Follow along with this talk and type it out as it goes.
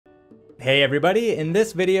Hey everybody, in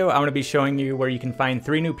this video I'm going to be showing you where you can find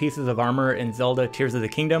 3 new pieces of armor in Zelda Tears of the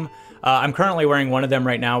Kingdom. I'm currently wearing one of them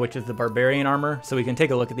right now, which is the Barbarian Armor, so we can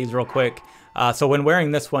take a look at these real quick. So when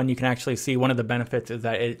wearing this one, you can actually see one of the benefits is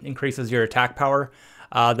that it increases your attack power.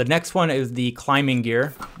 The next one is the climbing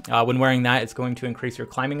gear. When wearing that, it's going to increase your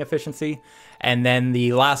climbing efficiency. And then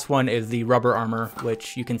the last one is the rubber armor,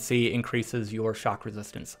 which you can see increases your shock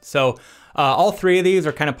resistance. So all 3 of these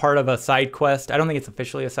are kind of part of a side quest. I don't think it's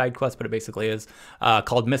officially a side quest, but it basically is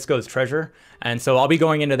called Misko's Treasure. And so I'll be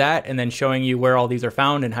going into that and then showing you where all these are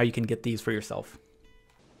found and how you can get these for yourself.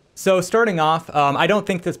 So starting off, I don't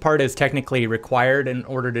think this part is technically required in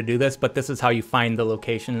order to do this, but this is how you find the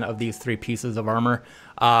location of these 3 pieces of armor.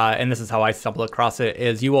 And this is how I stumbled across it,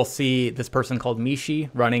 is you will see this person called Mishi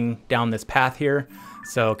running down this path here.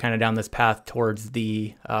 So kind of down this path towards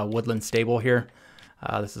the woodland stable here.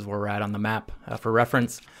 This is where we're at on the map for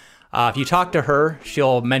reference. If you talk to her,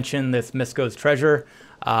 she'll mention this Misko's Treasure,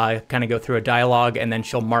 kind of go through a dialogue, and then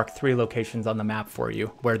she'll mark 3 locations on the map for you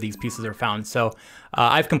where these pieces are found. So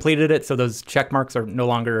I've completed it, so those check marks are no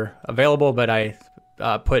longer available, but I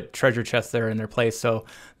put treasure chests there in their place. So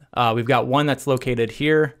we've got one that's located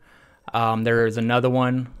here. There is another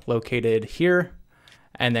one located here.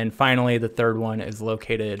 And then finally, the third one is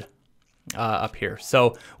located up here.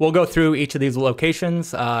 So we'll go through each of these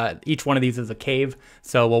locations. Each one of these is a cave.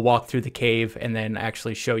 So we'll walk through the cave and then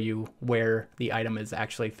actually show you where the item is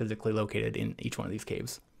actually physically located in each one of these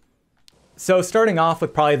caves. So starting off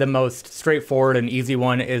with probably the most straightforward and easy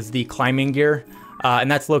one is the climbing gear. And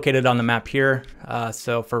that's located on the map here.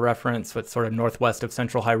 So for reference, it's sort of northwest of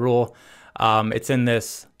Central Hyrule. It's in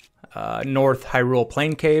this North Hyrule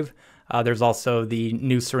Plain Cave. There's also the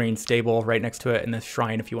New Serene Stable right next to it, and this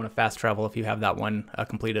shrine if you want to fast travel if you have that one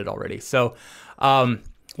completed already. So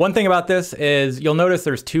one thing about this is you'll notice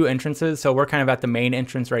there's 2 entrances. So we're kind of at the main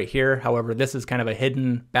entrance right here. However, this is kind of a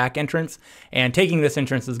hidden back entrance, and taking this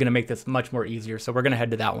entrance is going to make this much more easier. So we're going to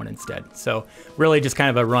head to that one instead. So really just kind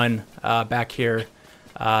of a run back here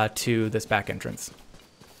to this back entrance.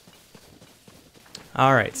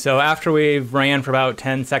 All right, so after we've ran for about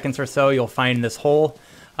 10 seconds or so, you'll find this hole.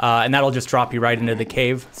 And that'll just drop you right into the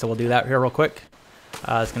cave. So we'll do that here real quick.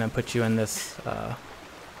 It's going to put you in this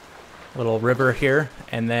little river here.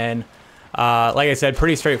 And then, like I said,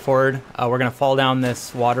 pretty straightforward. We're going to fall down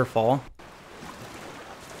this waterfall.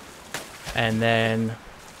 And then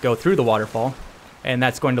go through the waterfall. And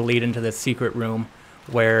that's going to lead into this secret room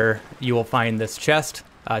where you will find this chest.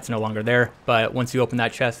 It's no longer there. But once you open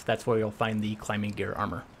that chest, that's where you'll find the climbing gear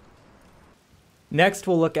armor. Next,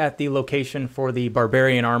 we'll look at the location for the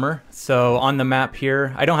Barbarian Armor. So on the map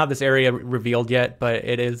here, I don't have this area revealed yet, but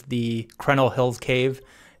it is the Crenel Hills Cave,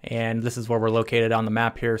 and this is where we're located on the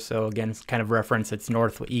map here. So again, kind of reference, it's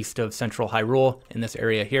northeast of Central Hyrule in this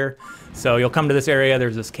area here. So you'll come to this area,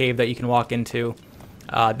 there's this cave that you can walk into.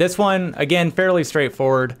 This one, again, fairly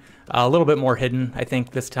straightforward, a little bit more hidden, I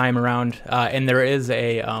think, this time around. And there is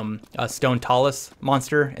a stone talus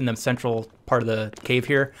monster in the central part of the cave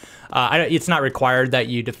here. It's not required that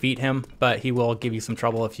you defeat him, but he will give you some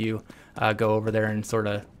trouble if you go over there and sort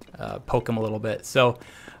of poke him a little bit. So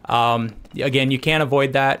again, you can't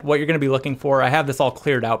avoid that. What you're going to be looking for, I have this all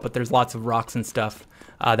cleared out, but there's lots of rocks and stuff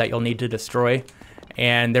that you'll need to destroy.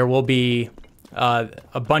 And there will be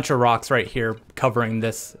a bunch of rocks right here covering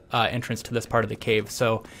this entrance to this part of the cave.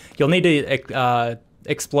 So you'll need to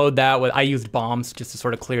explode that. I used bombs just to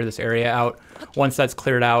sort of clear this area out. Once that's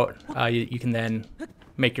cleared out, you can then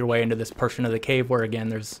make your way into this portion of the cave where, again,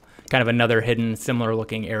 there's kind of another hidden, similar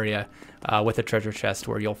looking area with a treasure chest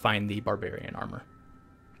where you'll find the Barbarian Armor.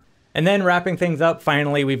 And then wrapping things up,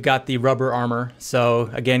 finally, we've got the rubber armor. So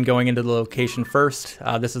again, going into the location first,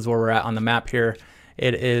 this is where we're at on the map here.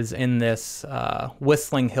 It is in this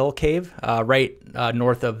Whistling Hill Cave, right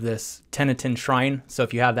north of this Tennyton Shrine. So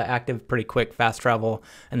if you have that active, pretty quick, fast travel,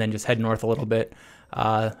 and then just head north a little bit.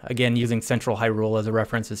 Again, using Central Hyrule as a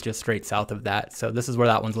reference, is just straight south of that. So this is where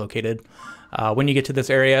that one's located. When you get to this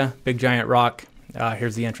area, big giant rock,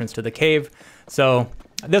 here's the entrance to the cave. So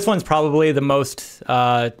this one's probably the most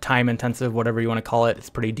time intensive, whatever you want to call it. It's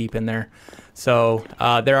pretty deep in there. So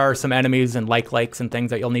there are some enemies and likes and things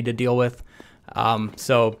that you'll need to deal with.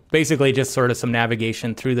 So basically just sort of some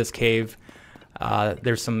navigation through this cave.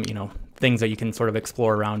 There's some, things that you can sort of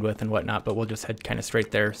explore around with and whatnot, but we'll just head kind of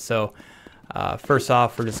straight there. So first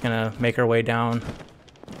off, we're just going to make our way down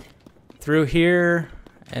through here,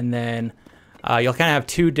 and then you'll kind of have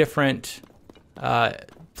 2 different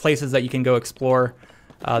places that you can go explore.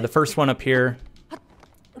 The first one up here,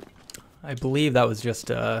 I believe that was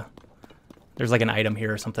just There's like an item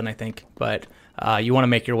here or something, I think. But you want to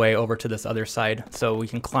make your way over to this other side. So we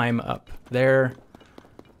can climb up there.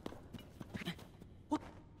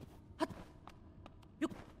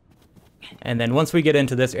 And then once we get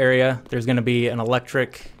into this area, there's going to be an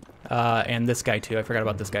electric and this guy too. I forgot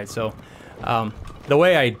about this guy. So the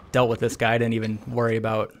way I dealt with this guy, I didn't even worry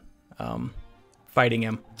about fighting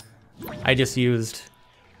him. I just used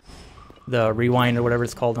the rewind or whatever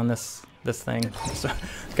it's called on this thing. So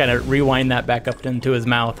kind of rewind that back up into his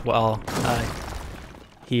mouth while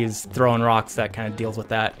he's throwing rocks. That kind of deals with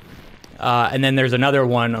that. And then there's another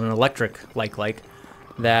one on an electric like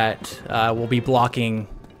that will be blocking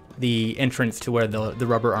the entrance to where the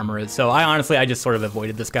rubber armor is. So I just sort of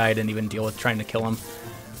avoided this guy. I didn't even deal with trying to kill him,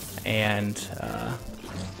 and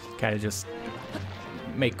kind of just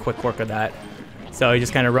make quick work of that. So you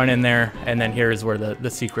just kind of run in there, and then here's where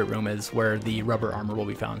the secret room is, where the rubber armor will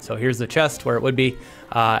be found. So here's the chest where it would be,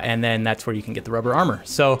 and then that's where you can get the rubber armor.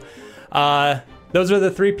 So those are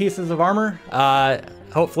the 3 pieces of armor.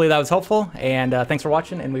 Hopefully that was helpful, and thanks for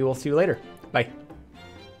watching, and we will see you later. Bye.